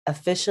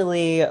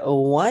officially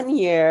 1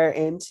 year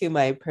into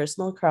my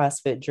personal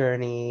CrossFit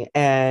journey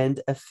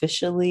and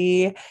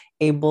officially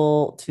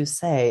able to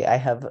say I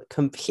have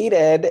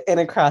competed in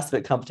a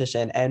CrossFit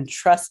competition. And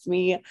trust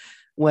me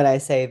when I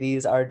say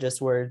these are just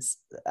words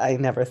I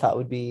never thought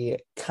would be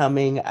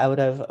coming out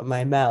of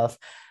my mouth.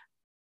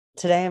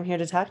 Today, I'm here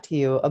to talk to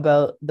you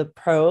about the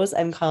pros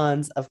and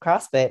cons of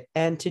CrossFit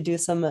and to do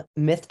some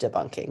myth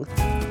debunking.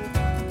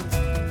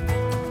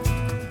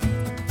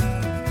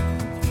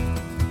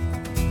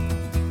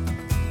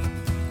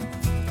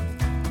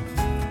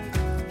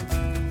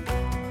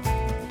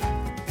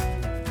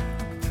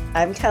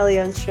 I'm Kelly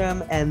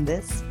Youngstrom, and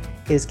this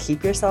is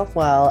Keep Yourself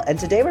Well. And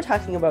today we're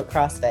talking about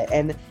CrossFit.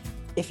 And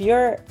if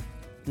you're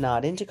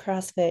not into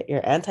CrossFit,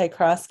 you're anti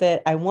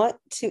CrossFit, I want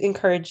to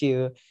encourage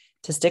you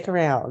to stick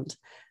around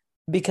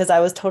because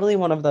I was totally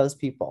one of those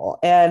people.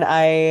 And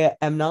I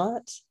am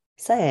not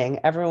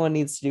saying everyone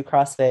needs to do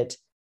CrossFit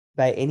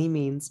by any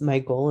means. My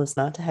goal is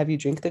not to have you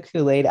drink the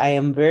Kool-Aid. I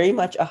am very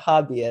much a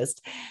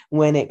hobbyist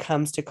when it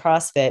comes to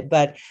CrossFit,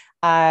 but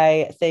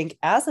I think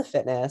as a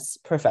fitness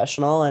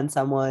professional and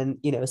someone,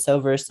 so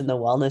versed in the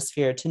wellness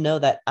sphere to know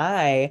that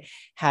I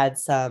had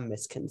some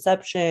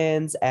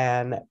misconceptions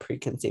and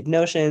preconceived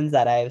notions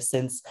that I've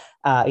since,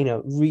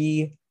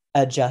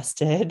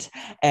 readjusted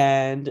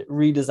and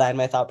redesigned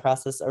my thought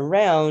process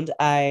around.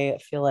 I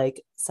feel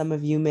like some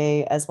of you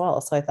may as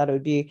well. So I thought it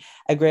would be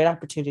a great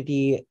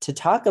opportunity to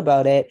talk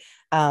about it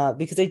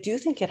because I do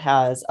think it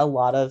has a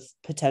lot of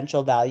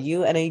potential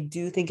value. And I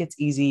do think it's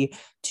easy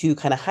to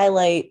kind of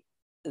highlight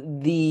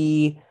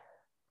the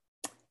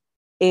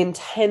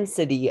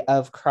intensity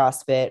of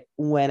CrossFit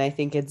when I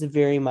think it's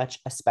very much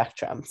a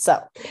spectrum.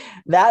 So,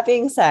 that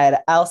being said,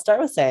 I'll start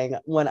with saying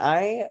when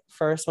I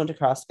first went to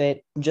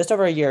CrossFit just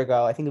over a year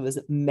ago, I think it was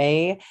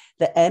May,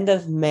 the end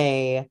of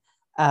May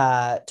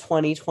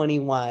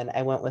 2021,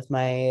 I went with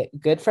my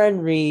good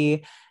friend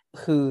Ree,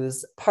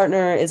 whose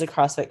partner is a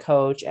CrossFit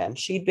coach, and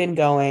she'd been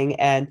going,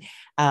 and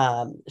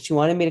she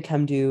wanted me to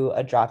come do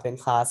a drop-in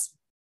class.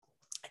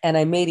 And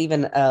I made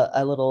even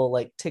a little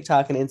like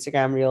TikTok and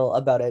Instagram reel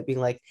about it, being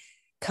like,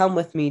 come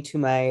with me to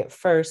my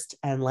first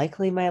and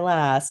likely my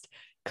last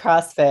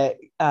CrossFit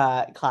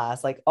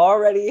class, like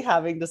already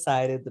having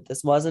decided that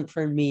this wasn't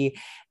for me.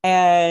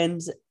 And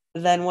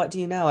then what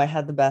do you know? I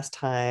had the best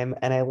time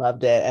and I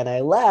loved it. And I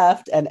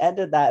left and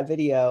ended that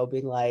video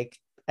being like,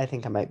 I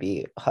think I might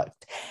be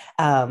hooked.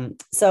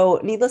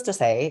 So needless to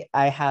say,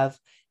 I have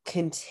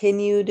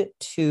continued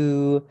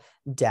to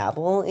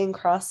dabble in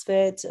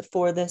CrossFit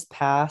for this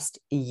past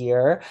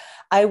year.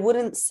 I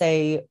wouldn't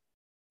say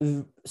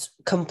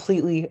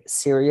completely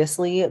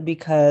seriously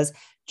because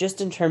just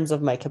in terms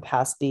of my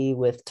capacity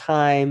with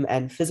time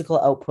and physical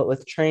output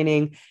with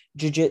training,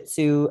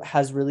 jiu-jitsu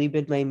has really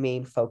been my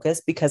main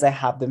focus because I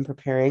have been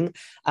preparing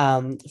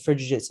for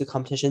jiu-jitsu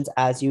competitions,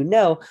 as you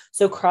know.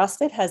 So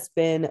CrossFit has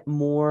been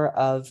more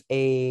of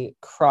a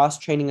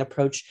cross-training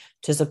approach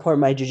to support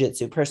my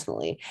jiu-jitsu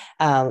personally.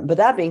 But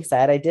that being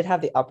said, I did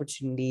have the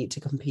opportunity to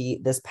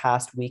compete this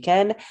past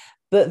weekend,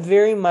 but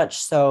very much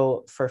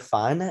so for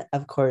fun.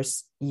 Of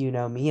course, you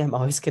know me, I'm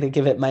always going to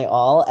give it my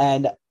all.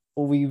 And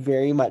we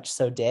very much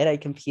so did. I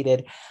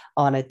competed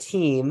on a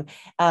team,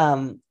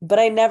 but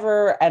I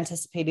never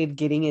anticipated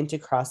getting into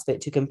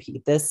CrossFit to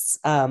compete. This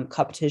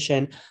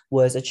competition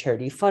was a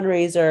charity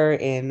fundraiser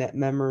in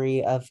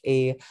memory of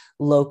a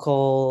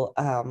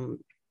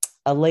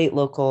late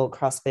local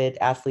CrossFit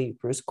athlete,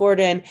 Bruce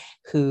Gordon,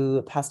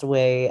 who passed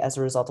away as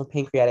a result of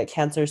pancreatic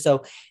cancer.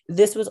 So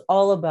this was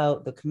all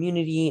about the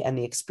community and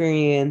the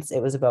experience.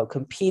 It was about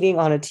competing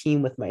on a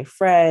team with my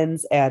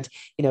friends and,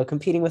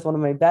 competing with one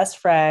of my best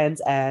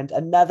friends and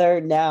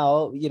another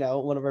now,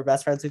 one of our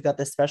best friends. We've got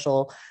this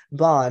special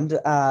bond,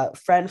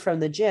 friend from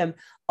the gym,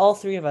 all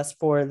three of us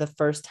for the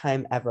first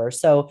time ever.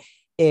 So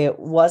it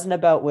wasn't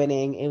about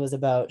winning. It was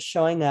about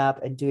showing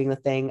up and doing the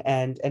thing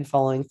and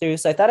following through.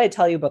 So I thought I'd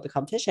tell you about the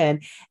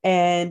competition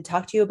and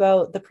talk to you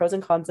about the pros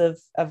and cons of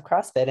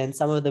CrossFit and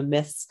some of the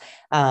myths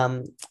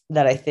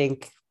that I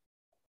think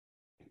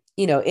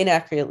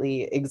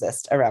inaccurately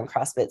exist around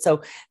CrossFit.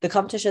 So the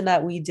competition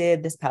that we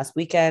did this past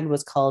weekend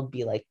was called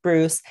Be Like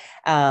Bruce.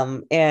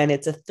 And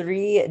it's a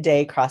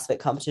 3-day CrossFit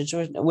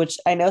competition, which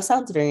I know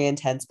sounds very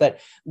intense,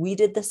 but we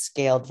did the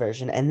scaled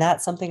version. And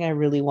that's something I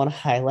really want to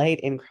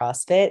highlight in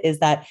CrossFit is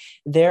that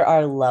there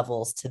are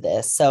levels to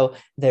this. So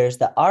there's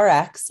the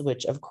RX,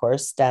 which of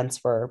course stands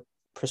for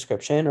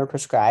prescription or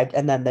prescribed,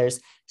 and then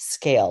there's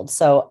scaled.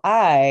 So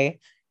I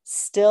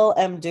still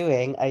am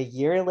doing a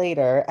year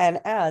later. And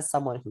as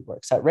someone who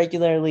works out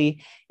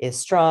regularly, is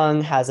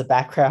strong, has a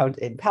background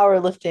in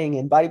powerlifting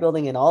and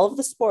bodybuilding and all of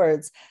the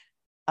sports,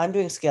 I'm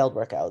doing scaled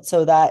workouts.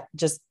 So that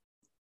just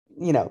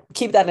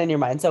keep that in your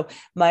mind. So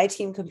my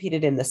team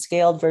competed in the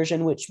scaled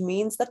version, which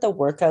means that the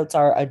workouts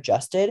are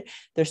adjusted.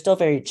 They're still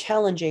very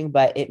challenging,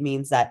 but it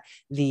means that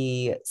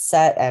the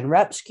set and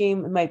rep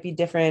scheme might be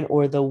different,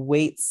 or the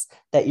weights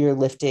that you're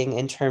lifting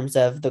in terms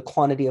of the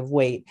quantity of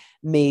weight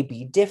may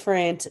be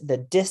different. The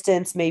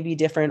distance may be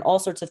different. All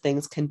sorts of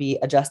things can be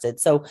adjusted.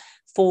 So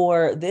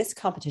for this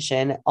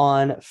competition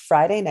on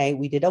Friday night,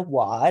 we did a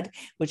WOD,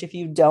 which, if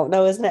you don't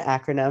know, is an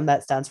acronym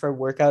that stands for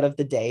workout of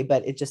the day,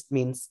 but it just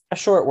means a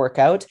short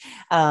workout.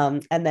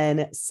 And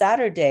then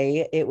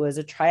Saturday, it was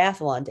a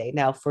triathlon day.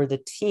 Now, for the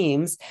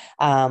teams,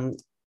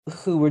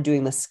 who were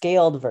doing the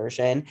scaled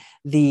version,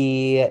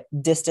 the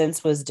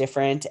distance was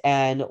different,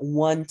 and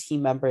one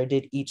team member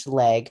did each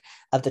leg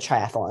of the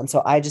triathlon.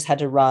 So I just had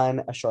to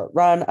run a short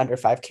run under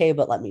 5K,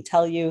 but let me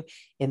tell you,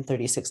 in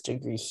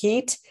 36-degree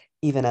heat,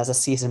 even as a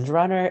seasoned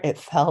runner, it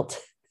felt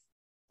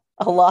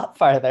a lot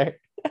farther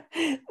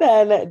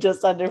than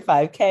just under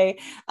 5K.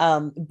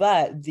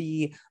 But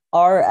the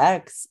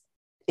RX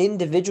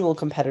individual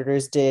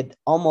competitors did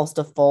almost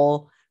a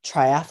full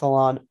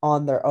triathlon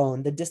on their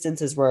own. The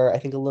distances were, I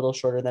think, a little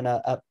shorter than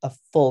a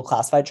full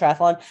classified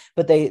triathlon,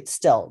 but they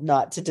still,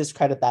 not to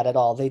discredit that at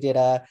all, they did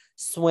a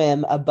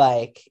swim, a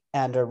bike,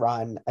 and a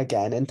run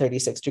again in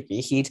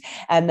 36-degree heat.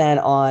 And then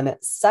on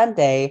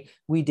Sunday,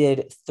 we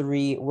did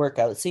 3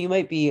 workouts. So you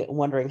might be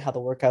wondering how the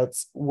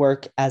workouts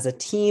work as a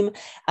team.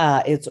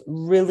 It's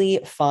really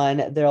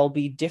fun. There'll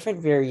be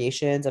different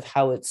variations of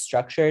how it's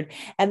structured.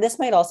 And this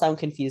might all sound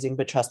confusing,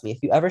 but trust me, if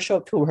you ever show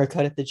up to a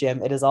workout at the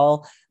gym, it is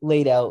all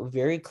laid out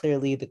very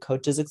clearly. The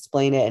coaches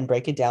explain it and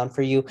break it down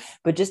for you.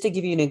 But just to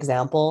give you an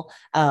example,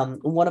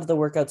 one of the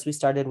workouts we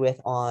started with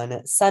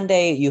on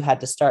Sunday, you had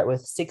to start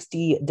with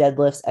 60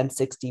 deadlifts and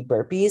 60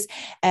 burpees,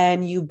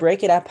 and you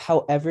break it up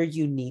however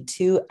you need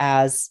to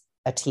as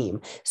a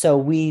team. So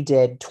we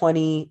did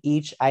 20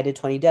 each. I did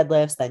 20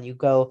 deadlifts. Then you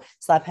go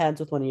slap hands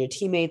with one of your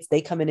teammates.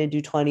 They come in and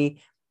do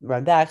 20,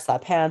 run back,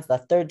 slap hands. The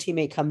third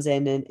teammate comes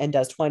in and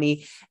does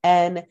 20.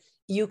 And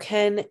you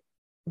can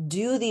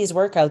do these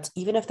workouts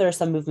even if there are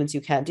some movements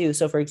you can't do.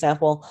 So for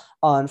example,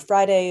 on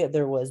Friday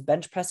there was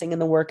bench pressing in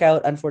the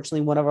workout.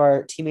 Unfortunately, one of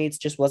our teammates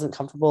just wasn't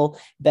comfortable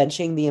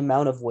benching the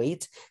amount of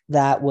weight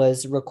that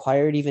was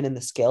required even in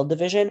the scaled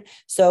division,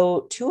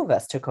 so 2 of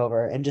us took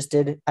over and just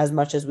did as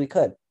much as we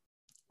could.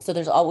 So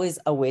there's always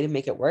a way to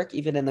make it work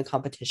even in the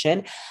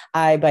competition.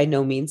 I by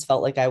no means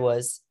felt like I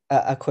was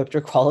equipped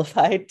or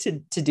qualified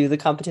to do the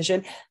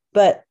competition,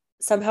 but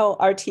somehow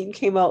our team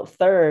came out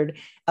third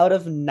out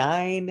of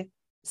 9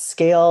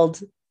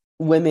 scaled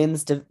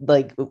women's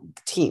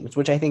teams,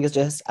 which I think is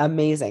just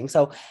amazing.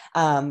 So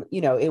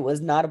it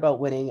was not about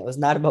winning, it was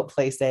not about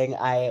placing.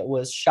 I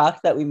was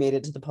shocked that we made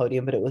it to the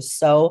podium, but it was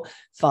so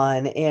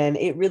fun, and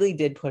it really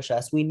did push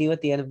us. We knew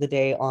at the end of the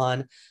day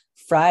on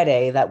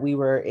Friday that we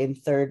were in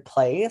 3rd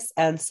place,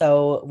 and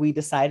so we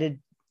decided,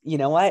 you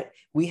know what?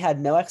 We had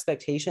no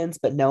expectations,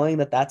 but knowing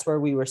that that's where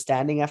we were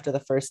standing after the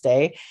first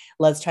day,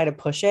 let's try to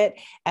push it.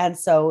 And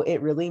so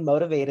it really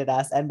motivated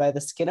us. And by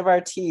the skin of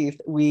our teeth,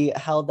 we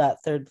held that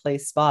 3rd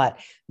place spot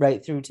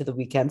right through to the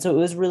weekend. So it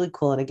was really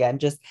cool. And again,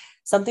 just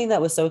something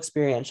that was so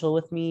experiential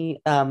with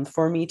me,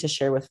 for me to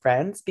share with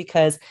friends,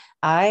 because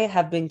I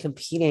have been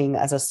competing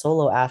as a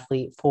solo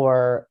athlete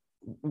for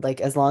like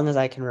as long as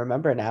I can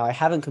remember now. I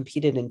haven't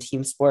competed in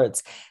team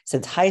sports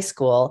since high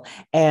school,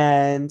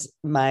 and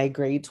my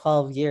grade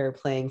 12 year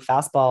playing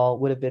fastball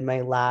would have been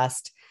my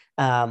last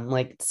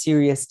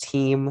serious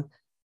team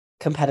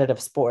competitive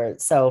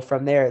sport. So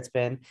from there, it's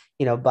been,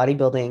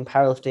 bodybuilding,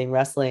 powerlifting,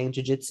 wrestling,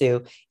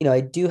 jujitsu.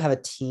 I do have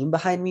a team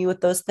behind me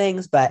with those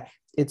things, but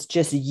it's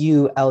just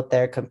you out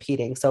there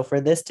competing. So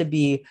for this to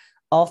be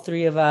all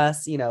 3 of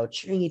us,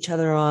 cheering each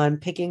other on,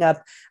 picking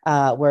up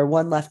where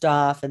one left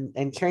off,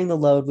 and carrying the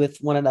load with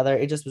one another,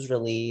 it just was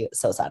really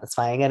so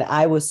satisfying. And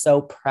I was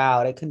so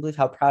proud. I couldn't believe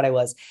how proud I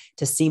was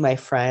to see my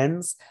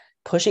friends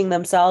pushing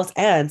themselves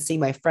and see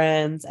my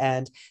friends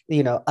and,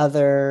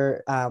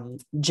 other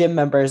gym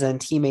members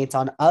and teammates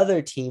on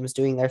other teams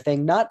doing their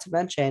thing, not to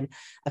mention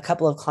a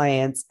couple of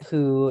clients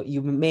who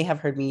you may have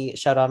heard me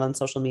shout out on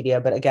social media.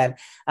 But again,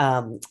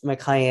 my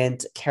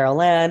client, Carol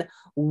Ann,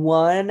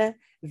 won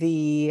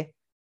the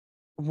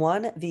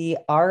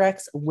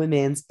RX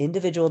women's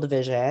individual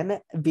division,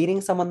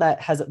 beating someone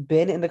that has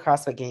been in the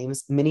CrossFit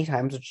Games many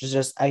times, which is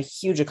just a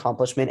huge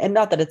accomplishment. And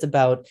not that it's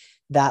about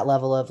that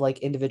level of like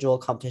individual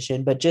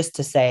competition, but just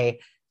to say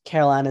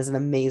Caroline is an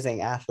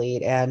amazing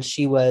athlete, and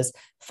she was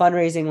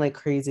fundraising like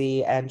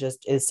crazy and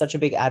just is such a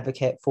big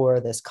advocate for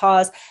this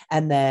cause.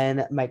 And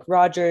then Mike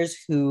Rogers,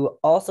 who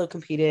also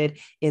competed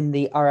in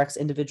the RX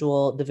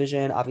individual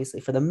division, obviously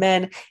for the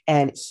men,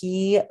 and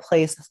he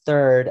placed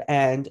 3rd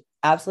and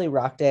absolutely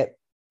rocked it,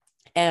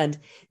 and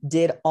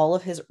did all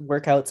of his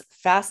workouts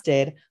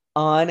fasted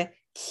on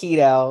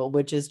keto,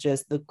 which is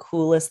just the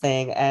coolest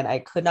thing. And I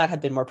could not have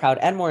been more proud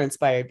and more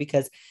inspired,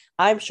 because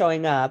I'm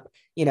showing up,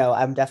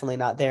 I'm definitely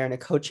not there in a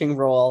coaching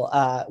role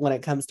when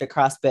it comes to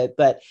CrossFit,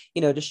 but,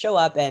 to show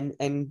up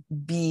and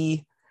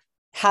be,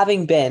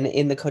 having been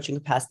in the coaching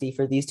capacity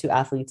for these 2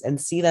 athletes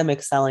and see them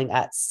excelling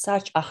at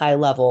such a high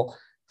level,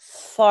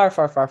 far,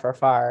 far, far, far,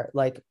 far,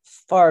 like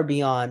far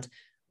beyond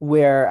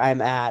where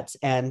I'm at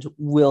and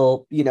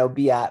will,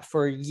 be at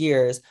for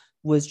years,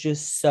 was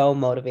just so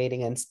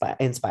motivating and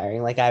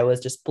inspiring. Like I was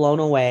just blown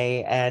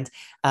away, and,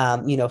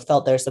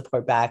 felt their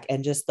support back,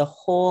 and just the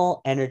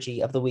whole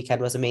energy of the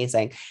weekend was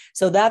amazing.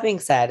 So that being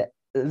said,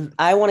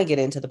 I want to get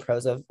into the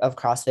pros of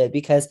CrossFit,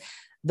 because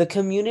The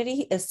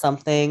community is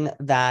something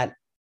that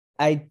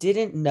I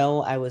didn't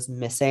know I was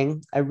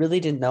missing. I really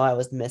didn't know I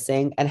was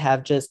missing, and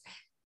have just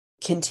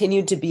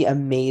continued to be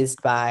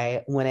amazed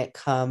by when it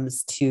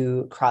comes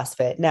to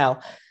CrossFit.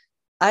 Now,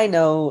 I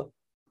know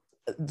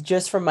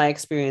just from my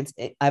experience,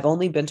 I've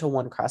only been to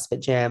one CrossFit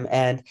gym,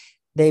 and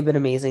they've been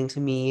amazing to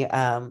me.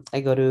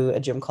 I go to a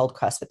gym called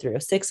CrossFit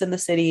 306 in the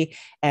city,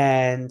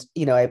 and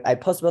I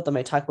post about them,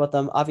 I talk about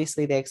them.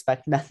 Obviously, they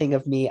expect nothing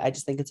of me. I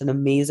just think it's an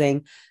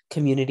amazing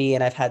community,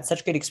 and I've had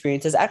such great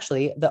experiences.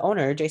 Actually, the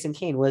owner, Jason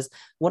Kane, was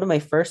one of my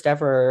first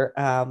ever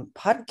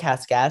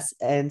podcast guests,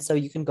 and so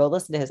you can go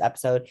listen to his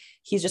episode.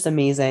 He's just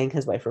amazing.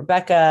 His wife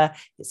Rebecca,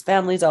 his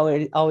family's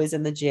always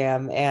in the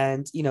gym,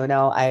 and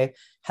now I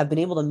have been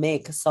able to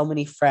make so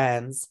many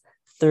friends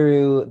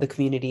through the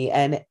community.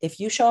 And if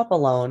you show up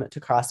alone to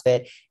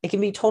CrossFit, it can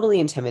be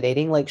totally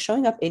intimidating. Like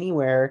showing up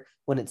anywhere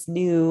when it's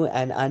new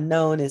and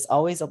unknown is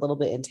always a little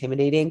bit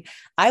intimidating.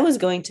 I was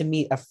going to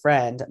meet a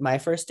friend my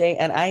first day,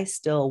 and I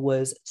still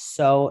was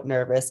so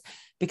nervous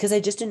because I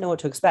just didn't know what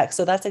to expect.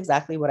 So that's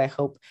exactly what I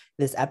hope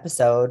this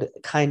episode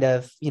kind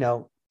of,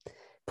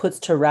 puts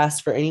to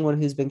rest for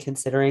anyone who's been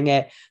considering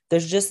it.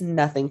 There's just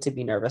nothing to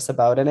be nervous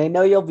about. And I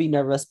know you'll be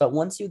nervous, but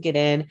once you get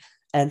in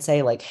and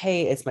say, like,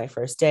 hey, it's my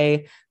first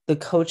day, the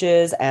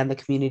coaches and the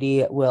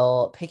community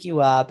will pick you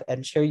up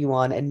and cheer you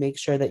on and make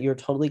sure that you're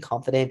totally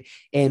confident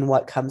in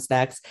what comes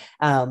next.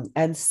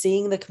 And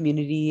seeing the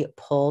community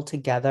pull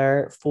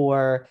together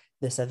for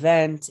this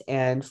event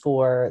and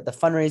for the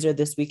fundraiser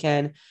this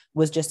weekend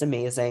was just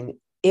amazing.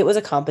 It was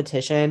a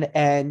competition,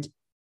 and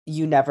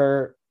you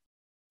never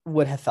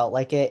would have felt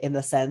like it, in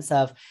the sense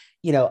of,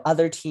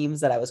 other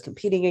teams that I was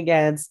competing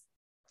against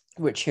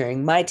were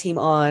cheering my team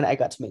on. I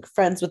got to make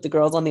friends with the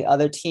girls on the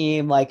other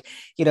team. Like,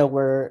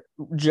 we're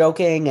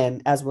joking.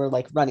 And as we're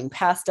like running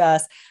past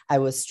us, I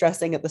was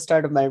stressing at the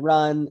start of my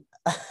run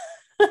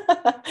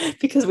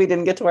because we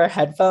didn't get to wear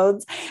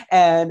headphones.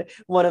 And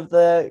one of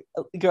the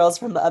girls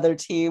from the other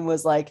team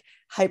was like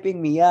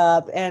hyping me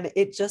up. And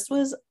it just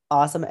was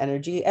awesome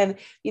energy. And,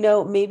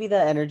 maybe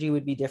the energy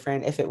would be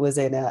different if it was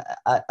in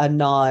a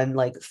non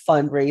like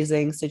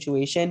fundraising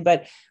situation.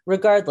 But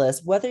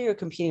regardless, whether you're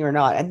competing or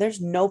not, and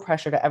there's no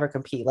pressure to ever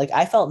compete. Like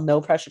I felt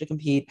no pressure to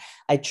compete.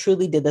 I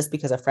truly did this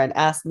because a friend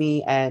asked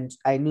me, and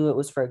I knew it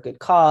was for a good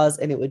cause,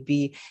 and it would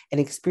be an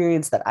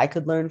experience that I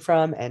could learn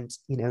from and,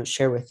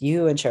 share with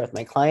you and share with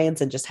my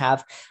clients and just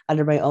have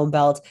under my own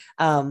belt.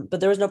 But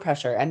there was no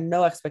pressure and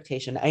no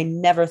expectation. I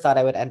never thought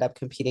I would end up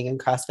competing in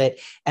CrossFit.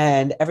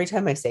 And every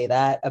time I say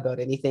that about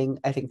anything,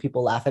 I think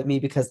people laugh at me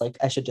because like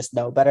I should just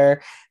know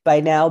better by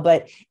now.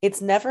 But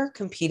it's never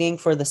competing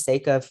for the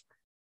sake of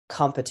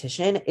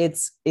competition.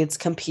 It's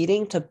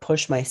competing to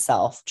push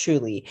myself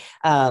truly.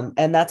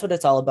 And that's what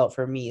it's all about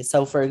for me.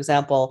 So for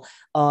example,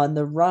 on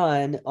the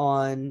run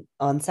on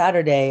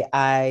Saturday,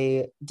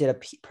 I did a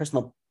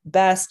personal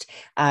best.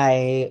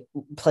 I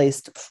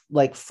placed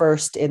like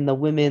first in the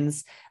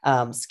women's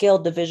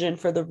scaled division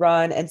for the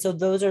run. And so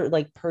those are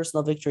like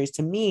personal victories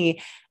to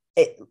me.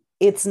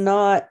 It's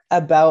not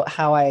about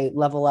how I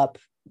level up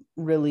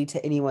really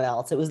to anyone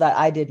else. It was that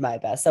I did my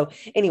best. So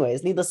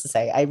anyways, needless to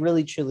say, I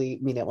really truly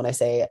mean it when I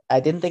say I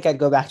didn't think I'd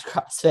go back to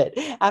CrossFit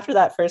after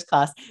that first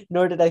class,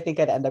 nor did I think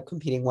I'd end up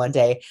competing one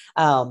day.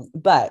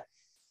 But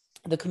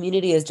the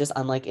community is just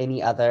unlike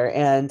any other.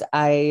 And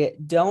I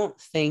don't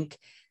think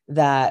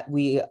that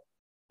we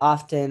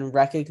often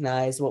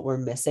recognize what we're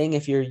missing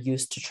if you're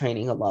used to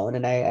training alone.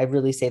 And I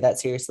really say that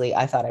seriously.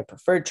 I thought I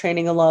preferred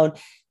training alone,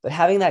 but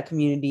having that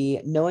community,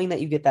 knowing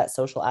that you get that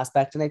social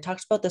aspect. And I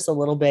talked about this a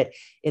little bit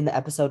in the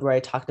episode where I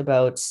talked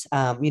about,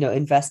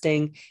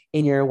 investing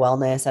in your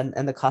wellness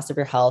and the cost of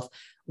your health.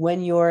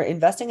 When you're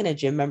investing in a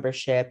gym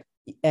membership,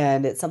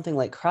 and it's something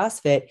like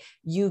CrossFit,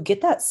 you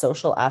get that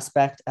social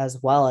aspect as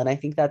well. And I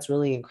think that's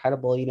really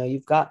incredible.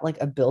 You've got like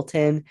a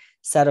built-in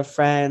set of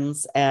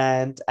friends,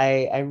 and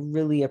I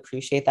really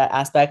appreciate that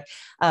aspect.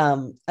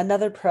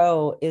 Another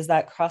pro is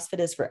that CrossFit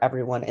is for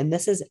everyone. And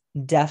this is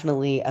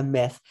definitely a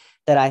myth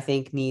that I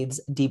think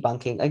needs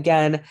debunking.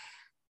 Again,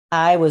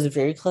 I was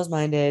very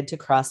close-minded to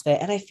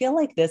CrossFit. And I feel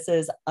like this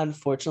is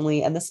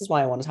unfortunately, and this is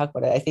why I want to talk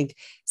about it, I think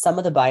some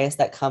of the bias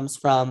that comes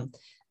from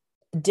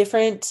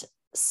different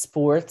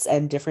sports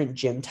and different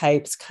gym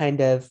types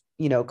kind of,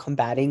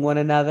 combating one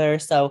another.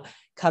 So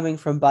coming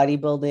from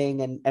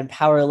bodybuilding and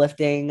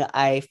powerlifting,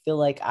 I feel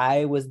like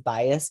I was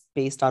biased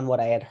based on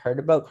what I had heard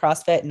about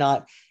CrossFit,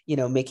 not,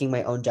 making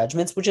my own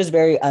judgments, which is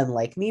very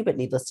unlike me. But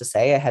needless to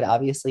say, I had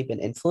obviously been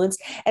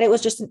influenced, and it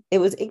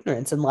was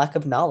ignorance and lack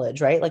of knowledge,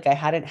 right? Like I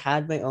hadn't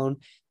had my own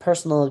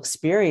personal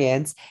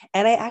experience.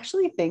 And I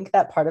actually think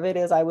that part of it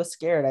is I was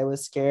scared. I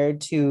was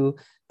scared to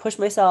push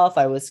myself.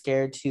 I was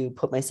scared to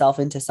put myself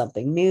into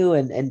something new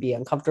and be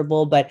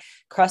uncomfortable. But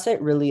CrossFit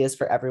really is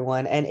for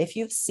everyone. And if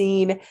you've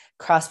seen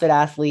CrossFit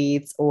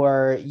athletes,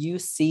 or you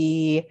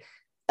see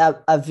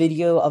a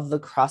video of the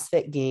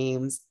CrossFit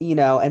games,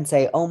 and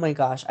say, oh my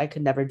gosh, I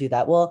could never do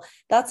that. Well,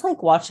 that's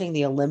like watching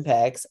the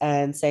Olympics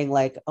and saying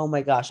like, oh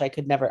my gosh, I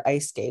could never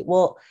ice skate.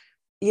 Well,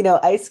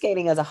 ice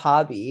skating as a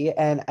hobby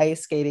and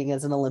ice skating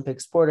as an Olympic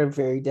sport are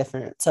very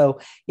different. So,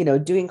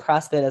 doing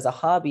CrossFit as a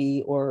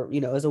hobby or,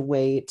 as a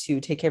way to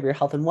take care of your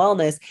health and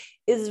wellness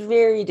is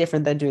very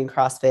different than doing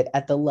CrossFit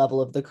at the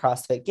level of the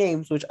CrossFit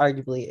Games, which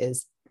arguably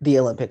is the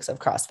Olympics of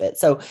CrossFit.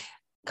 So,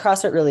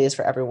 CrossFit really is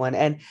for everyone.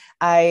 And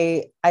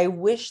I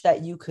wish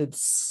that you could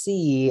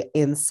see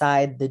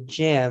inside the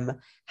gym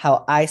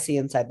how I see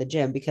inside the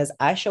gym, because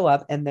I show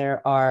up and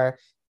there are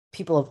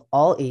people of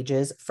all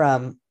ages,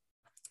 from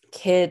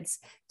kids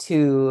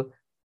to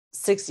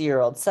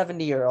 60-year-olds,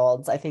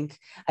 70-year-olds. I think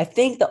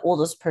the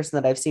oldest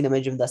person that I've seen in my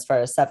gym thus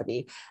far is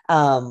 70.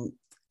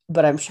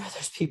 But I'm sure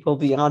there's people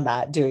beyond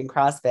that doing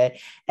CrossFit,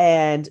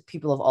 and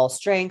people of all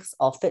strengths,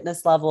 all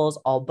fitness levels,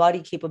 all body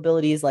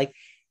capabilities, like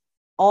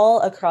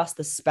all across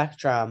the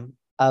spectrum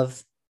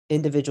of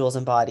individuals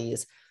and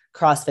bodies.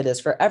 CrossFit is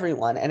for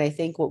everyone. And I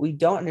think what we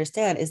don't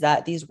understand is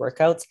that these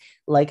workouts,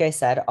 like I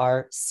said,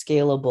 are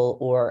scalable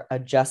or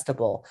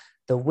adjustable.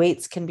 The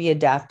weights can be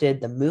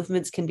adapted, the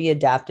movements can be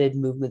adapted,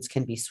 movements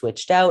can be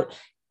switched out.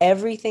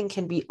 Everything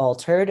can be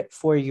altered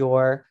for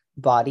your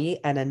body.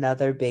 And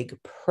another big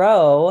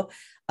pro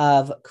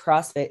of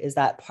CrossFit is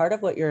that part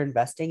of what you're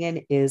investing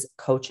in is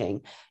coaching.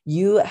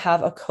 You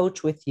have a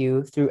coach with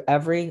you through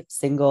every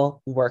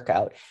single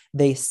workout.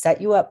 They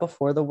set you up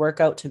before the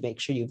workout to make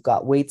sure you've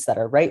got weights that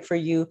are right for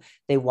you.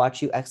 They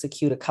watch you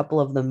execute a couple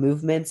of the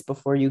movements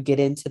before you get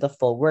into the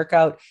full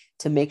workout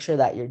to make sure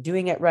that you're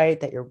doing it right,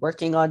 that you're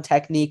working on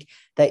technique,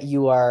 that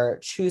you are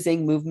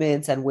choosing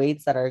movements and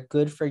weights that are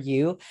good for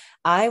you.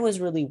 I was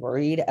really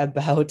worried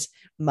about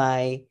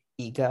my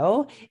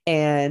ego.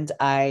 And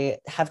I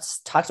have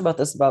talked about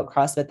this about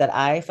CrossFit, that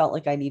I felt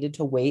like I needed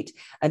to wait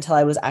until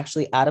I was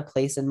actually at a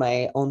place in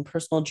my own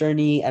personal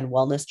journey and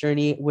wellness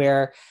journey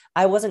where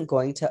I wasn't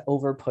going to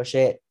over push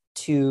it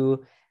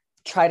to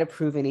try to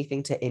prove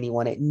anything to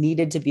anyone. It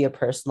needed to be a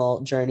personal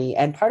journey.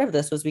 And part of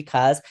this was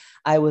because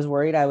I was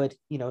worried I would,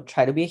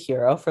 try to be a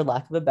hero, for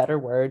lack of a better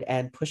word,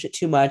 and push it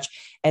too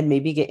much and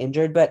maybe get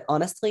injured. But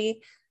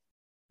honestly,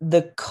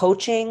 the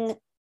coaching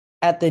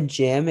at the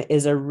gym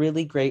is a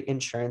really great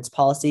insurance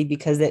policy,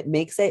 because it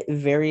makes it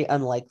very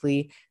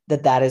unlikely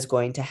that that is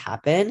going to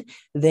happen.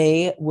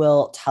 They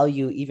will tell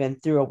you even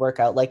through a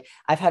workout. Like,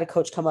 I've had a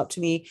coach come up to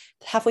me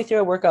halfway through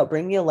a workout,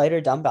 bring me a lighter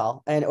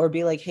dumbbell, and or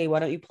be like, "Hey, why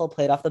don't you pull a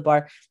plate off the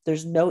bar?"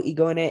 There's no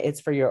ego in it. It's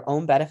for your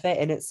own benefit,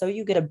 and it's so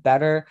you get a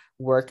better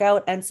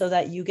workout, and so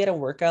that you get a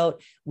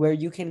workout where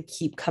you can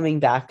keep coming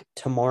back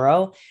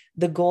tomorrow.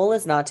 The goal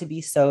is not to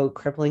be so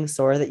crippling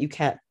sore that you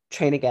can't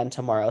train again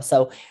tomorrow.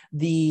 So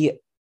the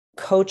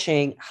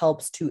coaching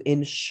helps to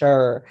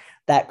ensure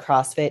that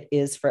CrossFit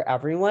is for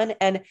everyone,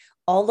 and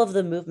all of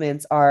the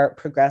movements are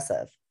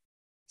progressive.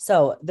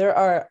 So there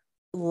are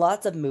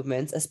lots of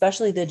movements,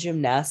 especially the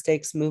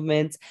gymnastics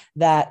movements,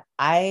 that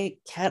I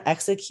can't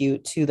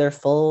execute to their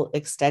full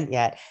extent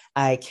yet.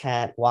 I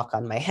can't walk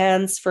on my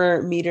hands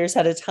for meters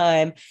at a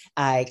time.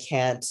 I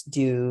can't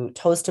do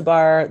toes to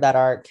bar that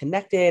are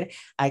connected.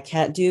 I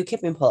can't do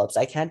kipping pull-ups.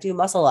 I can't do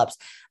muscle ups.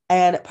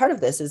 And part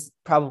of this is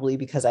probably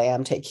because I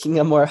am taking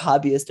a more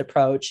hobbyist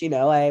approach.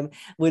 I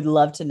would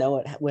love to know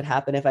what would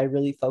happen if I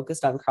really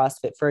focused on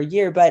CrossFit for a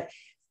year, but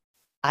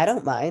I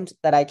don't mind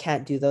that I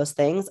can't do those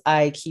things.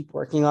 I keep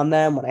working on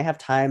them when I have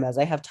time, as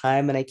I have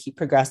time, and I keep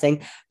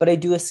progressing, but I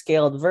do a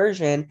scaled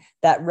version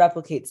that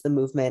replicates the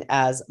movement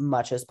as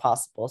much as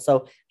possible.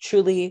 So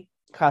truly,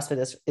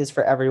 CrossFit is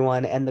for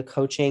everyone, and the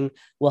coaching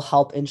will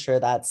help ensure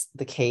that's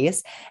the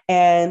case.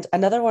 And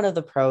another one of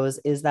the pros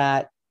is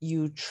that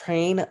you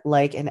train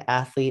like an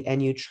athlete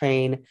and you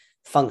train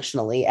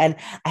functionally. And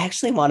I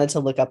actually wanted to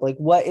look up, like,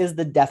 what is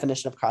the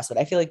definition of CrossFit?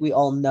 I feel like we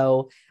all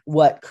know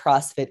what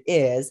CrossFit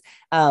is,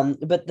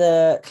 but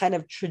the kind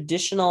of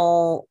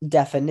traditional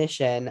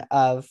definition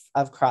of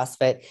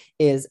CrossFit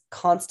is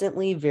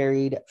constantly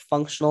varied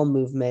functional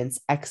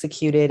movements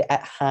executed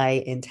at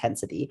high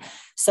intensity.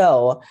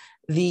 So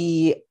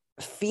the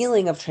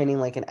feeling of training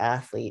like an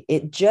athlete,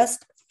 it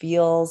just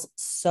feels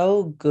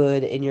so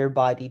good in your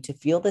body to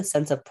feel this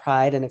sense of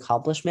pride and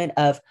accomplishment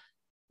of,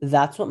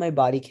 that's what my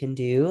body can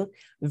do,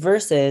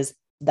 versus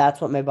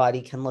that's what my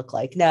body can look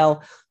like.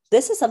 Now,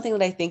 this is something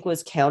that I think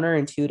was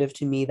counterintuitive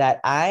to me, that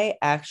I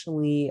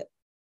actually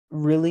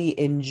really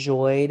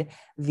enjoyed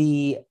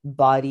the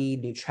body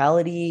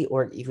neutrality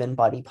or even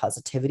body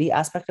positivity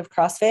aspect of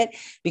CrossFit,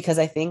 because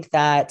I think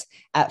that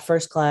at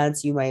first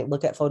glance, you might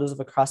look at photos of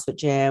a CrossFit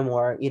gym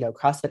or,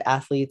 CrossFit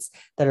athletes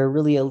that are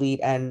really elite,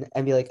 and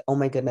be like, oh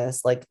my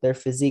goodness, like their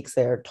physiques,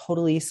 they're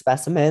totally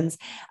specimens.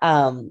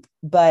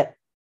 But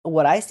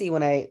what I see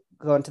when I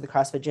go into the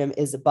CrossFit gym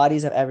is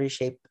bodies of every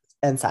shape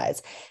and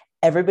size.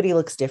 Everybody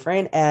looks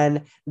different,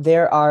 and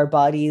there are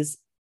bodies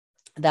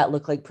that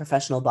look like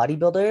professional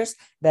bodybuilders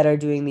that are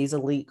doing these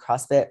elite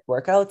CrossFit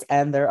workouts,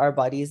 and there are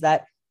bodies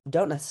that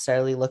don't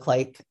necessarily look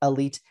like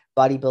elite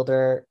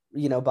bodybuilder,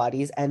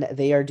 bodies, and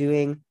they are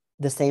doing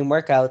the same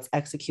workouts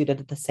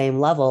executed at the same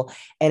level.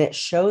 And it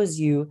shows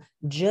you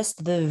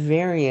just the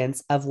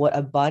variance of what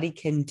a body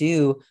can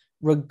do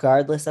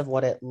regardless of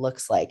what it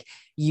looks like.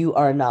 You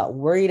are not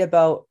worried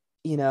about,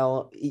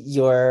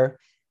 your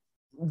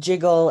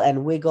jiggle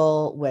and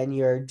wiggle when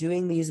you're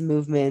doing these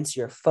movements.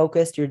 You're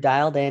focused, you're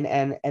dialed in,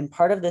 and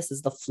part of this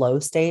is the flow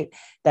state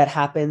that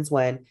happens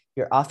when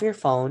you're off your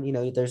phone. You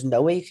know, there's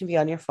no way you can be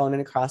on your phone in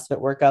a CrossFit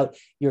workout.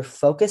 You're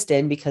focused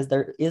in because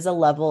there is a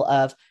level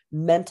of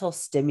mental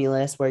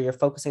stimulus where you're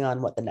focusing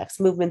on what the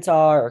next movements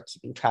are or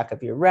keeping track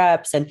of your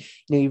reps, and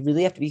you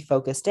really have to be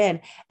focused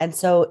in. And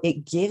so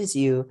it gives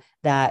you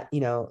that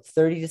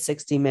 30 to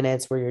 60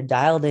 minutes where you're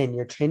dialed in,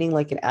 you're training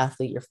like an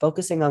athlete, you're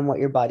focusing on what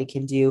your body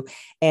can do.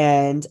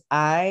 And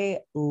I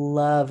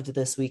loved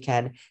this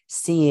weekend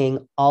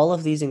seeing all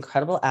of these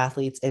incredible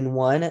athletes in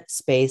one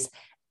space,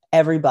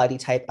 every body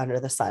type under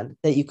the sun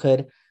that you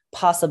could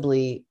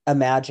possibly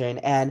imagine.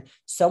 And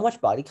so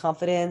much body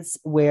confidence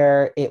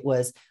where it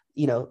was,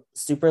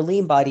 super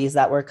lean bodies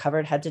that were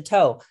covered head to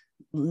toe,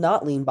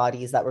 not lean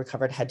bodies that were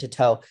covered head to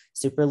toe,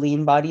 super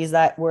lean bodies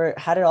that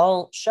had it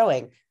all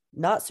showing,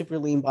 not super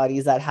lean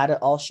bodies that had it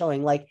all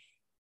showing. Like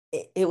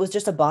it was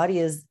just a body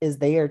is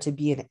there to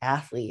be an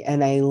athlete,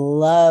 and I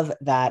love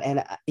that.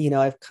 And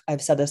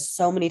I've said this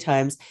so many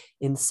times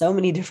in so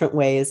many different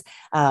ways,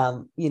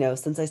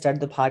 since I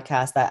started the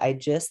podcast, that I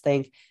just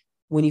think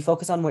when you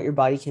focus on what your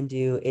body can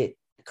do, it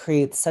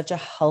creates such a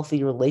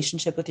healthy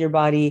relationship with your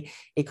body.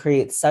 It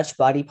creates such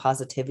body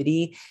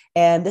positivity.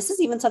 And this is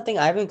even something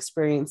I'm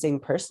experiencing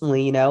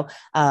personally.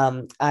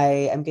 I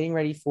am getting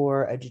ready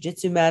for a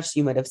jiu-jitsu match.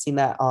 You might have seen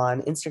that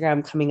on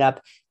Instagram coming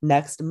up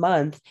next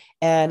month.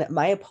 And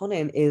my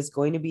opponent is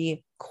going to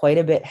be quite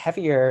a bit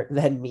heavier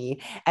than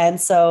me. And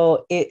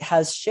so it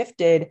has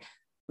shifted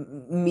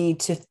me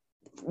to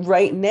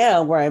right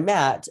now where I'm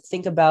at,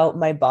 think about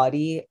my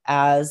body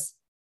as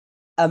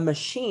a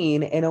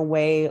machine in a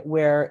way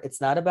where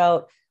it's not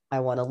about I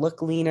want to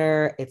look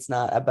leaner. It's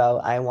not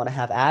about I want to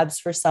have abs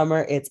for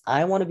summer. It's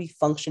I want to be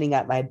functioning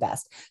at my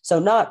best. So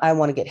not I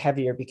want to get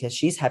heavier because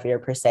she's heavier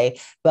per se,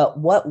 but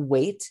what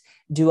weight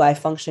do I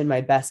function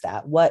my best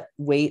at? What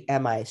weight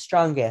am I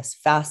strongest,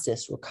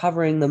 fastest,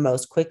 recovering the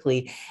most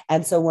quickly?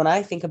 And so when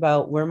I think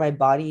about where my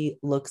body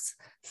looks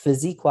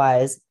physique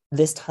wise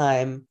this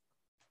time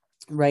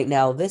right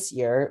now this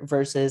year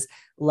versus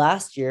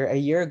last year, a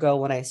year ago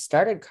when I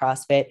started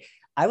CrossFit,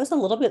 I was a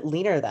little bit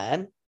leaner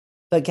then,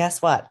 but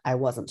guess what? I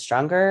wasn't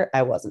stronger.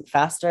 I wasn't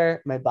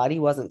faster. My body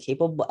wasn't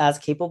capable.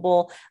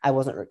 I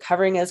wasn't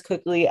recovering as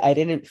quickly. I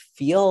didn't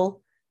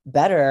feel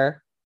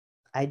better.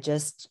 I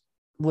just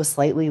was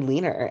slightly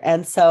leaner.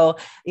 And so,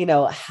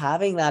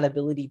 having that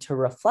ability to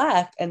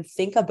reflect and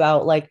think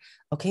about like,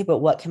 okay, but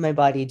what can my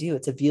body do?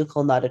 It's a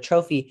vehicle, not a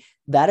trophy.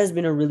 That has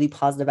been a really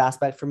positive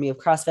aspect for me of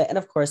CrossFit and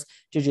of course,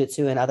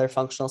 jujitsu and other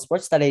functional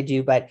sports that I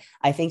do. But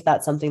I think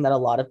that's something that a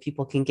lot of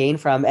people can gain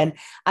from. And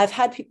I've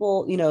had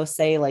people,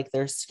 say like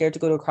they're scared to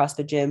go to a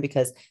CrossFit gym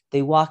because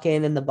they walk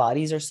in and the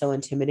bodies are so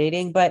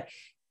intimidating. But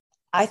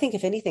I think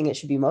if anything, it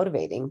should be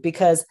motivating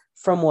because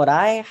from what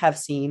I have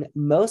seen,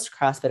 most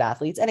CrossFit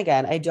athletes, and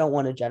again, I don't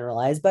want to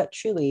generalize, but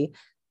truly,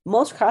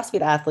 most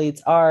CrossFit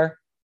athletes are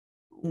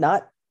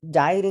not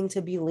dieting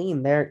to be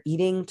lean. They're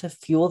eating to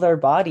fuel their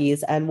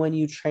bodies. And when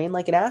you train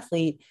like an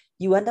athlete,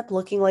 you end up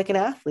looking like an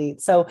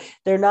athlete. So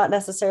they're not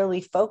necessarily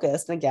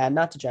focused. And again,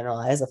 not to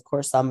generalize, of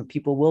course, some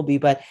people will be,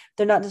 but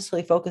they're not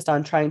necessarily focused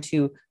on trying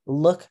to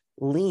look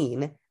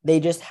lean. They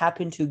just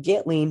happen to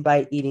get lean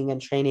by eating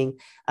and training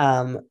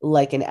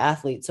like an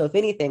athlete. So if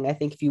anything, I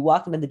think if you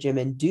walk into the gym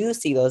and do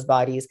see those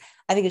bodies,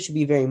 I think it should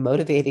be very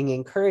motivating,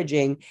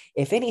 encouraging,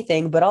 if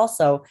anything, but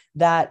also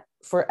that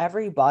for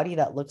every body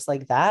that looks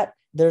like that,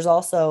 there's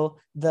also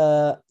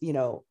the,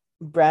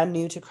 brand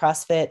new to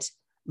CrossFit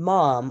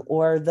mom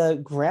or the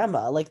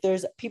grandma. Like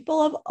there's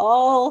people of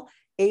all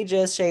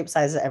ages, shapes,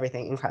 sizes,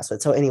 everything in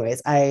CrossFit. So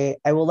anyways, I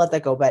will let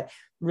that go, but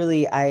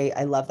really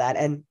I love that.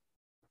 And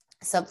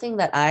something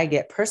that I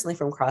get personally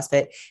from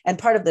CrossFit, and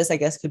part of this, I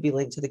guess, could be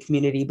linked to the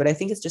community, but I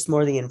think it's just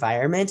more the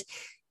environment,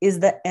 is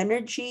the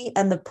energy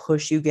and the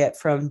push you get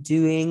from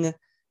doing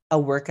a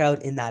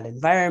workout in that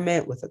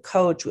environment with a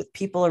coach, with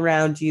people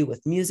around you,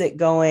 with music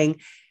going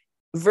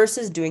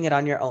versus doing it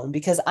on your own.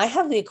 Because I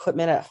have the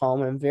equipment at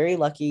home. I'm very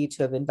lucky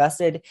to have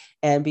invested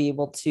and be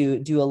able to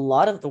do a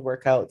lot of the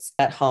workouts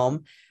at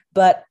home.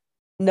 But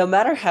no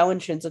matter how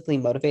intrinsically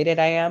motivated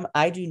I am,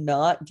 I do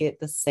not get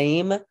the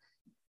same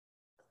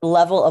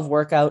level of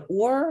workout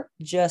or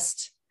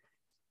just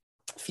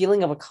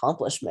feeling of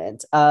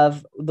accomplishment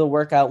of the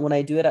workout when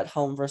I do it at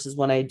home versus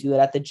when I do it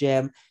at the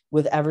gym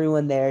with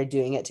everyone there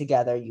doing it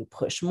together. You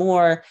push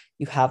more,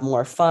 you have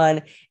more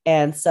fun.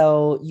 And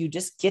so you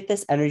just get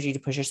this energy to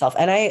push yourself.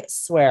 And I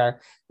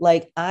swear,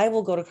 like I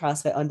will go to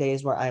CrossFit on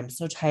days where I'm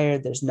so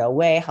tired. There's no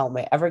way. How am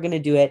I ever going to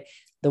do it?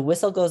 The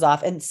whistle goes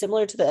off. And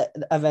similar to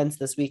the events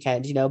this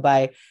weekend,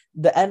 by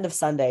the end of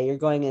Sunday, you're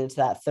going into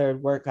that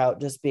third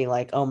workout, just being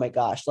like, oh my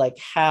gosh, like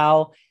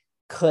how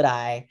could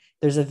I?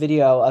 There's a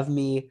video of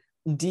me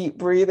deep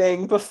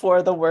breathing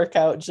before the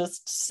workout,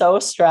 just so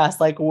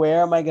stressed. Like,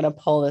 where am I going to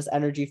pull this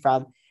energy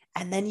from?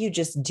 And then you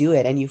just do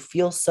it and you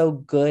feel so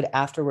good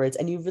afterwards.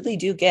 And you really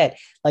do get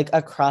like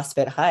a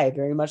CrossFit high,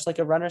 very much like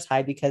a runner's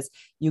high, because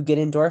you get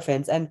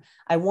endorphins. And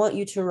I want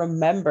you to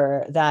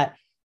remember that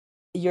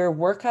your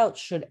workout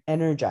should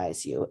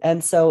energize you.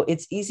 And so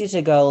it's easy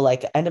to go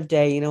like end of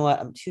day, you know what,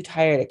 I'm too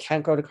tired. I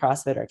can't go to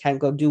CrossFit or I can't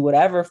go do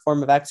whatever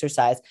form of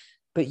exercise,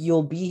 but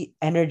you'll be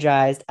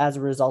energized as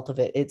a result of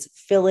it. It's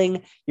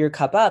filling your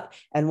cup up.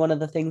 And one of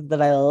the things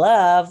that I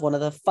love, one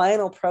of the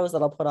final pros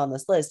that I'll put on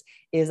this list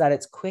is that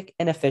it's quick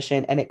and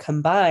efficient and it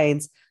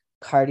combines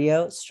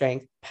cardio,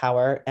 strength,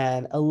 power,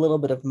 and a little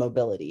bit of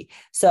mobility.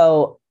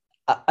 So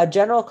a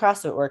general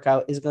CrossFit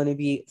workout is going to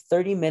be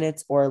 30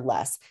 minutes or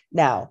less.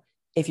 Now,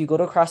 if you go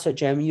to a CrossFit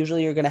gym,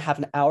 usually you're going to have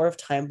an hour of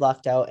time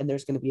blocked out and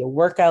there's going to be a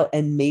workout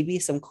and maybe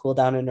some cool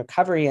down and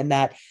recovery in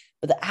that.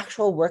 But the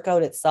actual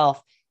workout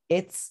itself,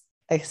 it's,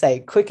 I say,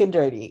 quick and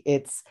dirty.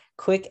 It's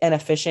quick and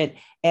efficient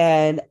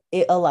and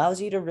it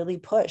allows you to really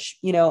push.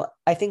 You know,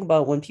 I think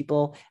about when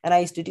people, and I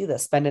used to do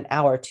this, spend an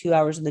hour, 2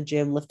 hours in the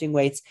gym lifting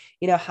weights,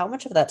 you know, how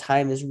much of that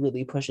time is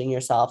really pushing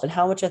yourself and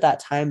how much of that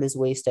time is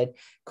wasted.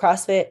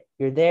 CrossFit,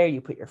 you're there,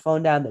 you put your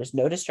phone down, there's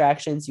no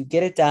distractions, you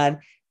get it done,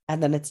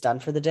 and then it's done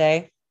for the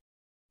day.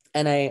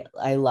 And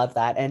I love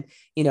that. And,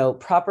 you know,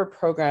 proper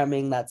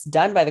programming that's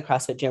done by the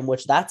CrossFit gym,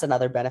 which that's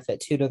another benefit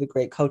too to the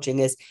great coaching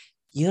is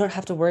you don't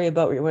have to worry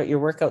about what your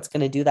workout's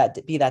going to do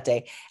that be that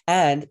day.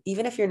 And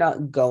even if you're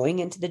not going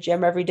into the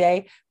gym every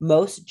day,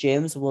 most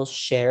gyms will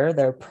share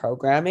their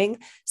programming.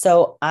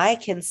 So I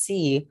can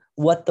see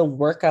what the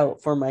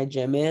workout for my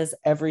gym is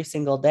every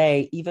single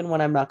day, even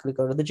when I'm not going to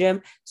go to the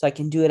gym. So I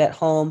can do it at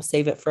home,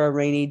 save it for a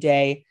rainy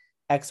day,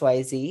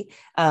 XYZ.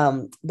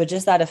 But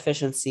just that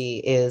efficiency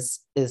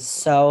is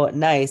so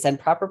nice. And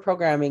proper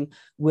programming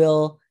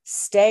will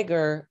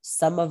stagger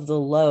some of the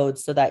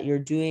loads so that you're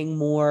doing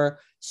more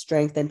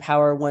strength and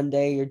power one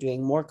day, you're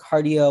doing more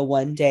cardio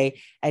one day,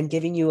 and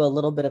giving you a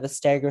little bit of a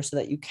stagger so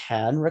that you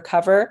can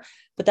recover.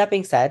 But that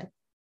being said,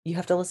 you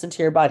have to listen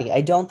to your body. I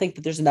don't think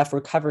that there's enough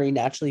recovery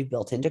naturally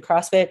built into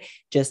CrossFit,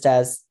 just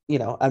as, you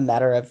know, a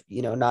matter of,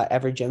 you know, not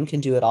every gym can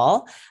do it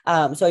all.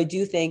 So I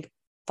do think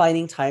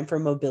finding time for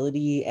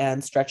mobility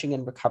and stretching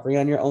and recovery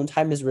on your own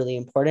time is really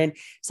important.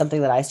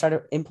 Something that I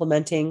started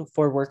implementing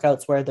for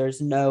workouts where there's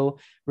no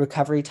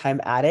recovery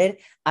time added.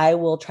 I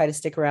will try to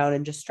stick around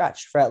and just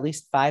stretch for at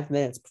least 5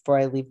 minutes before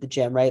I leave the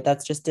gym, right?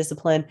 That's just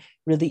discipline,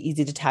 really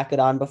easy to tack it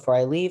on before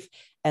I leave.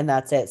 And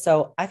that's it.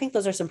 So I think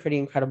those are some pretty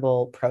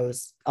incredible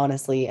pros,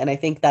 honestly. And I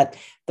think that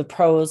the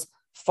pros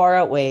far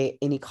outweigh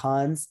any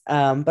cons.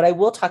 But I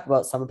will talk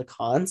about some of the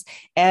cons.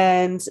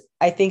 And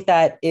I think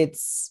that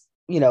it's,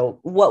 you know,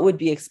 what would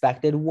be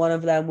expected. One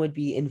of them would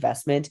be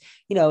investment.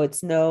 You know,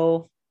 it's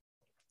no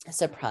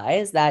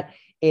surprise that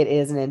it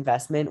is an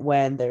investment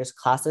when there's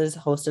classes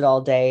hosted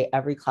all day.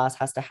 Every class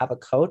has to have a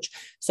coach.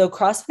 So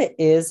CrossFit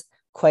is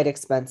quite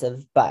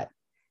expensive, but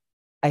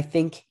I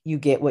think you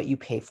get what you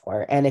pay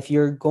for. And if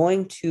you're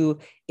going to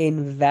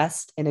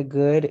invest in a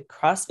good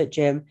CrossFit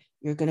gym,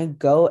 you're going to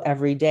go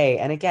every day.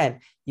 And again,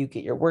 you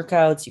get your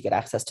workouts, you get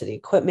access to the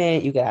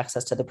equipment, you get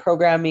access to the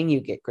programming,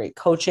 you get great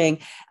coaching,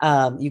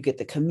 you get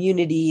the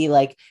community.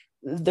 Like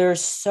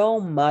there's so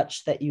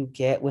much that you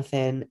get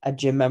within a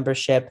gym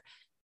membership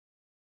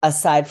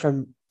aside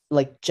from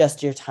like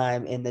just your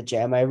time in the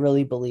gym. I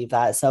really believe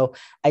that. So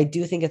I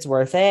do think it's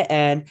worth it.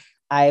 And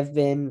I've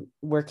been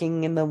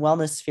working in the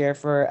wellness sphere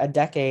for a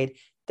decade.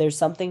 There's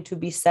something to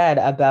be said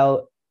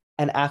about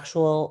an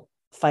actual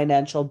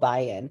financial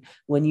buy-in.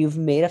 When you've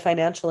made a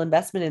financial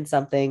investment in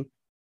something,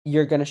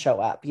 you're going to show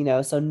up, you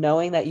know? So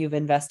knowing that you've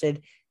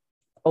invested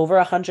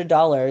over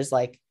 $100,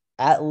 like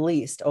at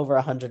least over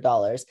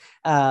 $100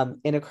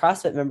 in a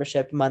CrossFit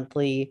membership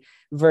monthly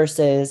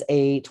versus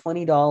a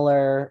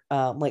 $20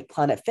 like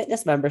Planet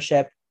Fitness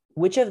membership,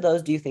 which of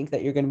those do you think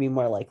that you're going to be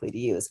more likely to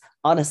use?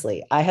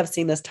 Honestly, I have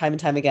seen this time and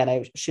time again.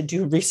 I should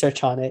do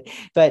research on it,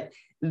 but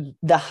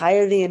the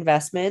higher the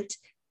investment,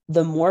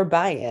 the more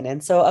buy-in.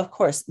 And so of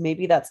course,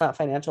 maybe that's not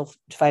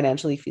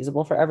financially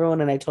feasible for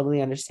everyone. And I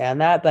totally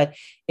understand that. But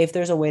if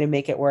there's a way to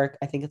make it work,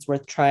 I think it's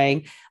worth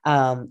trying.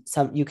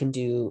 Some you can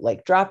do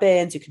like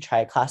drop-ins, you can try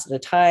a class at a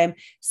time.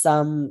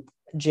 Some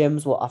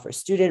gyms will offer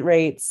student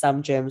rates.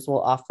 Some gyms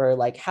will offer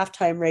like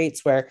halftime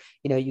rates where,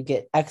 you know, you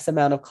get X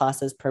amount of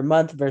classes per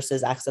month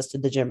versus access to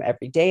the gym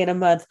every day in a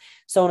month,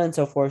 so on and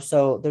so forth.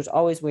 So there's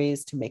always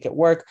ways to make it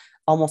work.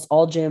 Almost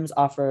all gyms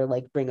offer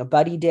like bring a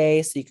buddy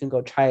day, so you can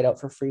go try it out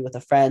for free with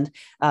a friend.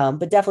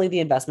 But definitely the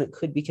investment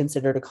could be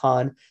considered a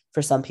con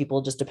for some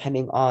people, just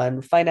depending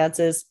on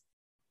finances.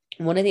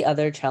 One of the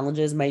other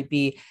challenges might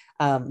be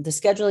the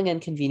scheduling and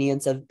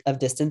convenience of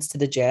distance to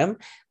the gym.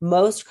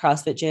 Most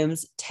CrossFit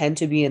gyms tend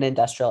to be in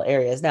industrial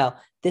areas. Now,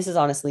 this is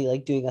honestly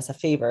like doing us a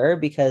favor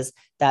because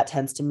that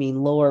tends to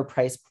mean lower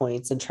price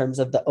points in terms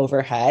of the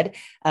overhead.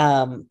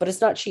 But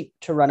it's not cheap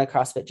to run a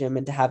CrossFit gym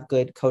and to have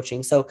good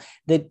coaching. So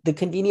the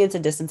convenience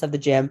and distance of the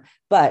gym,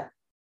 but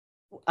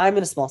I'm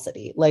in a small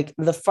city. Like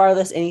the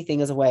farthest anything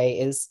is away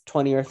is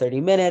 20 or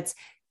 30 minutes.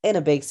 In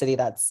a big city,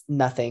 that's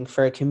nothing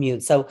for a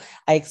commute. So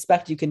I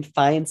expect you can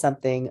find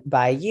something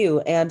by you.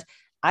 And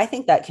I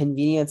think that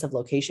convenience of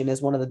location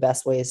is one of the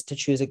best ways to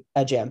choose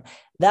a gym.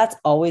 That's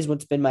always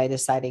what's been my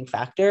deciding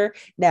factor.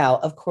 Now,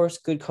 of course,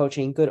 good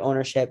coaching, good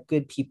ownership,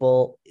 good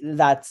people,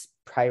 that's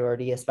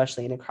priority,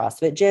 especially in a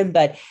CrossFit gym.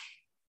 But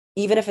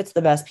even if it's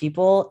the best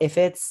people, if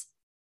it's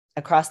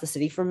across the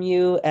city from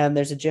you and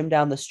there's a gym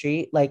down the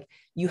street, like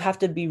you have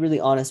to be really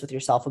honest with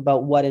yourself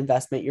about what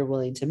investment you're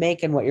willing to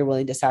make and what you're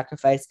willing to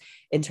sacrifice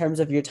in terms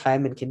of your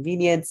time and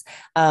convenience.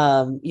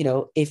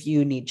 If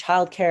you need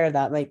childcare,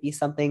 that might be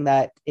something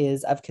that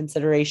is of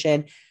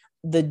consideration.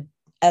 The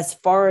As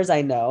far as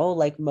I know,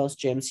 like most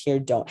gyms here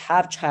don't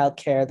have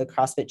childcare, the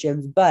CrossFit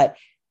gyms, but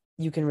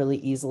you can really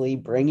easily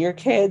bring your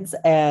kids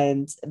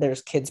and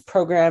there's kids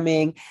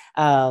programming.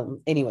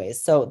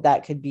 Anyways, so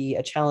that could be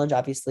a challenge.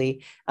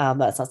 Obviously,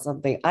 that's not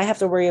something I have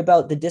to worry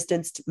about. The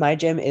distance to my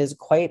gym is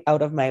quite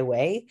out of my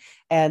way.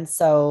 And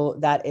so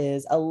that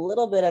is a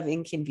little bit of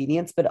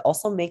inconvenience, but it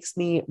also makes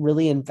me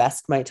really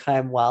invest my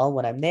time well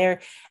when I'm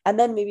there. And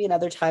then maybe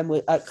another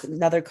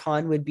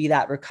con would be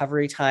that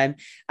recovery time,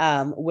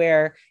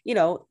 where,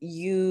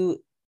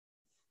 you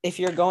if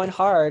you're going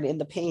hard in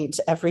the paint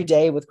every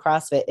day with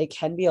CrossFit, it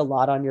can be a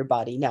lot on your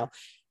body. Now,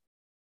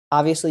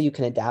 obviously, you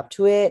can adapt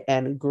to it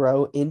and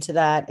grow into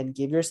that and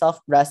give yourself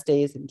rest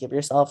days and give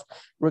yourself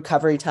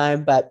recovery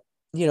time. But,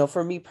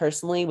 for me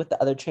personally, with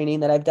the other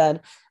training that I've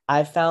done,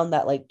 I've found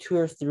that like 2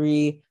 or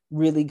 3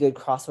 really good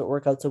CrossFit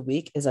workouts a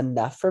week is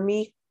enough for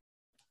me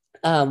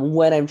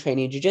when I'm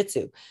training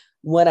jujitsu.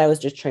 When I was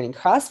just training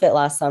CrossFit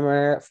last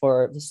summer,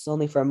 for this is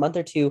only for a month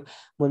or two,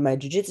 when my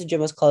jujitsu gym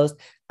was closed,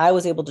 I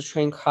was able to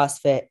train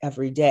CrossFit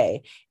every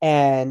day,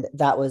 and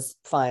that was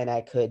fine.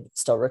 I could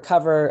still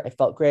recover. I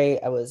felt great.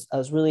 I was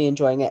really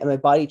enjoying it, and my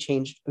body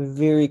changed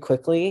very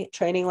quickly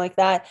training like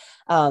that.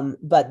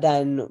 But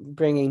then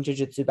bringing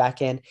jujitsu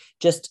back in,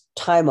 just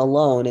time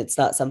alone, it's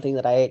not something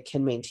that I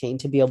can maintain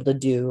to be able to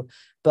do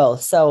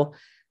both. So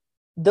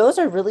those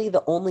are really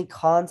the only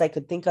cons I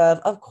could think of.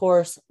 Of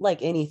course,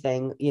 like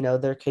anything,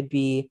 there could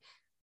be,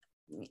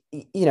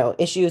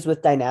 issues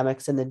with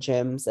dynamics in the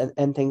gyms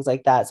and things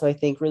like that. So I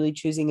think really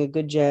choosing a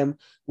good gym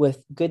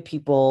with good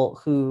people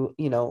who,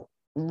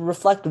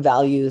 reflect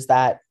values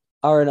that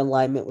are in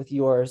alignment with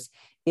yours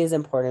is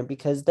important,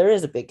 because there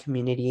is a big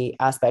community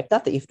aspect.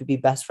 Not that you have to be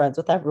best friends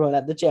with everyone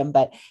at the gym,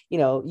 but you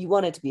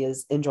want it to be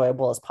as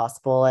enjoyable as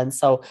possible. And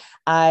so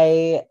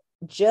I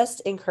just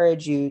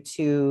encourage you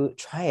to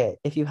try it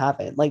if you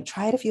haven't. Like,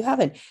 try it if you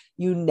haven't.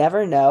 You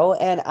never know.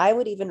 And I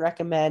would even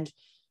recommend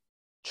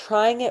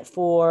trying it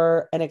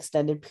for an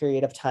extended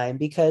period of time,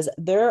 because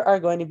there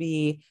are going to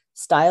be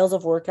styles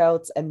of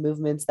workouts and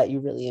movements that you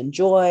really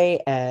enjoy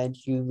and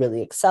you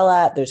really excel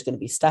at. There's going to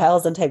be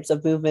styles and types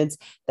of movements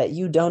that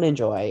you don't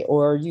enjoy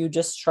or you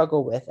just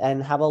struggle with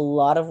and have a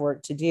lot of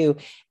work to do.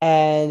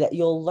 And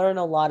you'll learn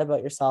a lot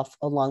about yourself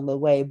along the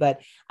way.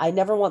 But I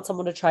never want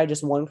someone to try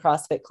just one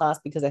CrossFit class,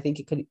 because I think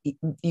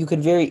you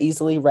could very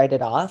easily write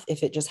it off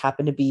if it just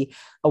happened to be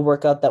a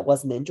workout that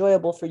wasn't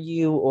enjoyable for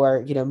you,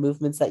 or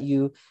movements that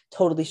you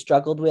totally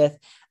struggled with.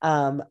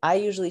 I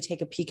usually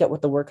take a peek at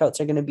what the workouts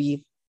are going to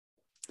be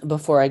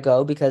before I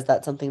go, because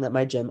that's something that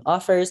my gym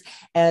offers.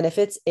 And if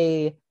it's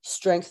a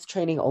strength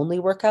training only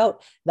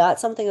workout,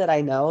 that's something that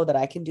I know that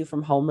I can do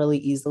from home really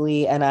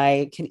easily and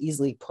I can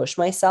easily push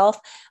myself.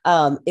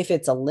 If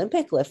it's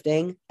Olympic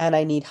lifting and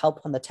I need help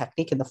on the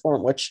technique and the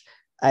form, which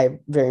I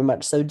very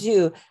much so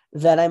do,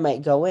 then I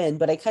might go in,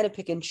 but I kind of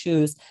pick and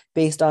choose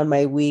based on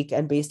my week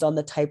and based on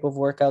the type of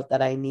workout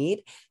that I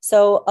need.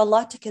 So a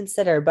lot to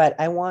consider, but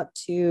I want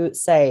to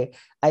say,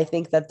 I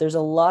think that there's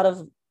a lot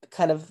of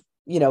kind of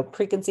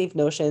preconceived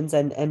notions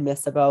and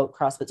myths about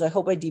CrossFit. So I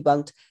hope I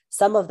debunked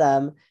some of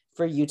them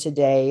for you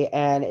today.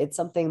 And it's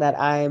something that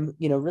I'm,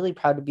 really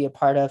proud to be a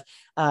part of.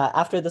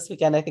 After this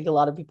weekend, I think a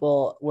lot of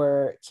people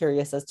were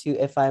curious as to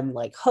if I'm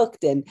like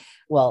hooked. And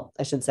well,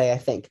 I shouldn't say I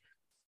think.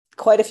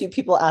 Quite a few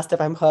people asked if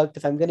I'm hooked,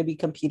 if I'm going to be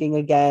competing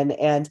again.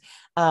 And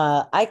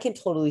I can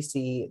totally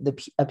see the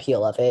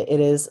appeal of it. It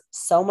is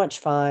so much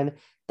fun.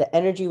 The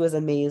energy was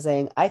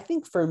amazing. I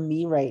think for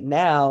me right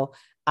now,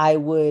 I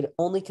would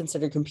only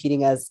consider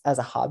competing as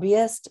a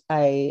hobbyist.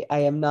 I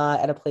am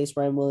not at a place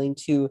where I'm willing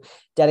to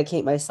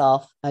dedicate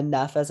myself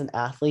enough as an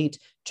athlete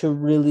to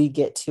really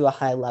get to a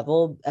high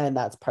level. And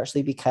that's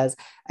partially because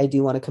I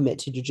do want to commit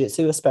to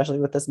jujitsu, especially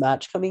with this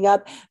match coming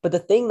up. But the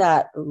thing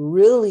that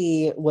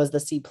really was the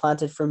seed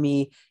planted for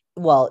me,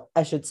 well,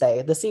 I should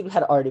say the seed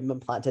had already been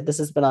planted. This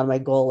has been on my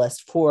goal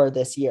list for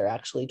this year,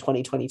 actually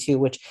 2022,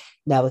 which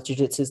now with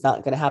jujitsu is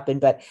not going to happen.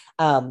 But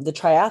the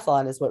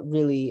triathlon is what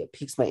really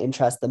piques my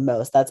interest the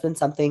most. That's been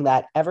something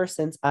that ever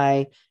since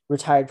I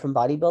retired from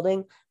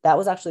bodybuilding, that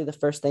was actually the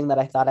first thing that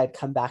I thought I'd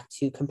come back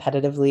to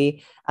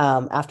competitively.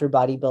 After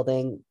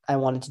bodybuilding, I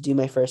wanted to do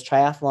my first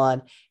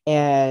triathlon,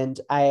 and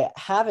I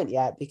haven't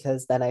yet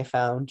because then I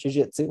found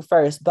jujitsu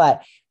first.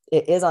 But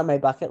it is on my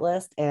bucket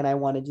list and I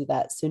want to do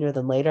that sooner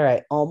than later.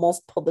 I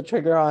almost pulled the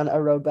trigger on a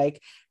road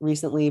bike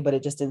recently, but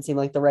it just didn't seem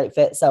like the right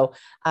fit. So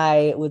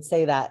I would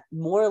say that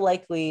more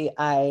likely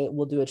I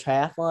will do a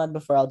triathlon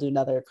before I'll do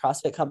another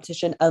CrossFit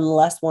competition,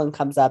 unless one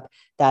comes up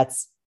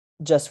that's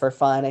just for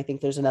fun. I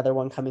think there's another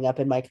one coming up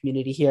in my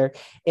community here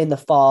in the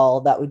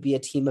fall. That would be a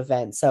team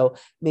event. So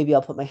maybe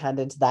I'll put my hand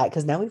into that,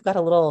 because now we've got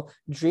a little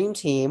dream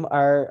team.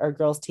 Our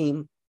girls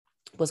team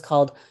was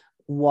called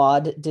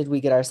WOD did we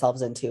get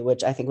ourselves into,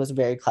 which I think was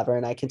very clever.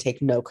 And I can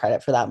take no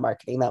credit for that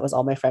marketing. That was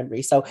all my friend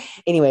Ree. So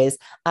anyways,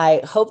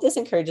 I hope this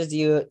encourages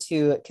you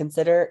to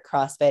consider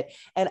CrossFit.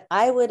 And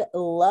I would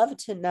love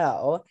to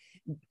know,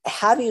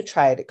 have you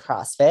tried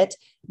CrossFit?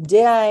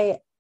 Did I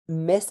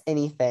miss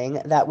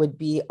anything that would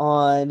be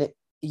on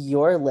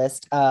your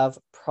list of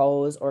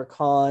pros or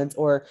cons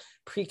or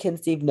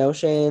preconceived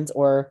notions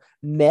or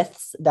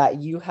myths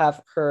that you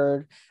have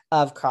heard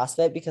of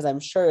CrossFit? Because I'm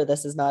sure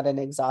this is not an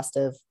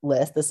exhaustive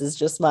list. This is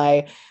just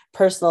my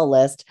personal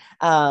list.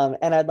 And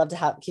I'd love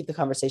to keep the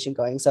conversation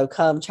going. So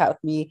come chat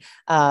with me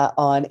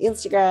on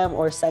Instagram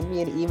or send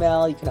me an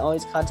email. You can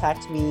always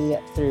contact me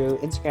through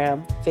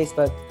Instagram,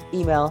 Facebook,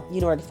 email. You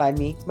know where to find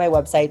me, my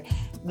website.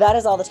 That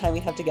is all the time we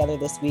have together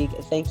this week.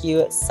 Thank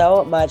you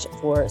so much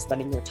for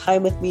spending your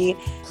time with me.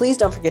 Please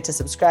don't forget to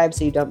subscribe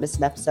so you don't miss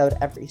an episode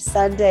every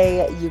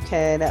Sunday. You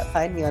can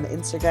find me on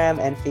Instagram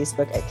and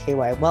Facebook at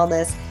KY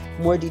Wellness.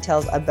 More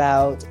details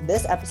about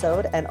this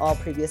episode and all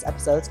previous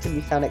episodes can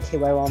be found at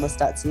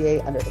kywellness.ca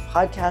under the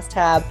podcast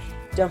tab.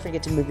 Don't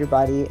forget to move your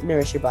body,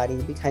 nourish your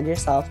body, be kind to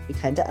yourself, be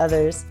kind to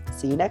others.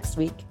 See you next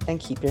week, and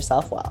keep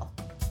yourself well.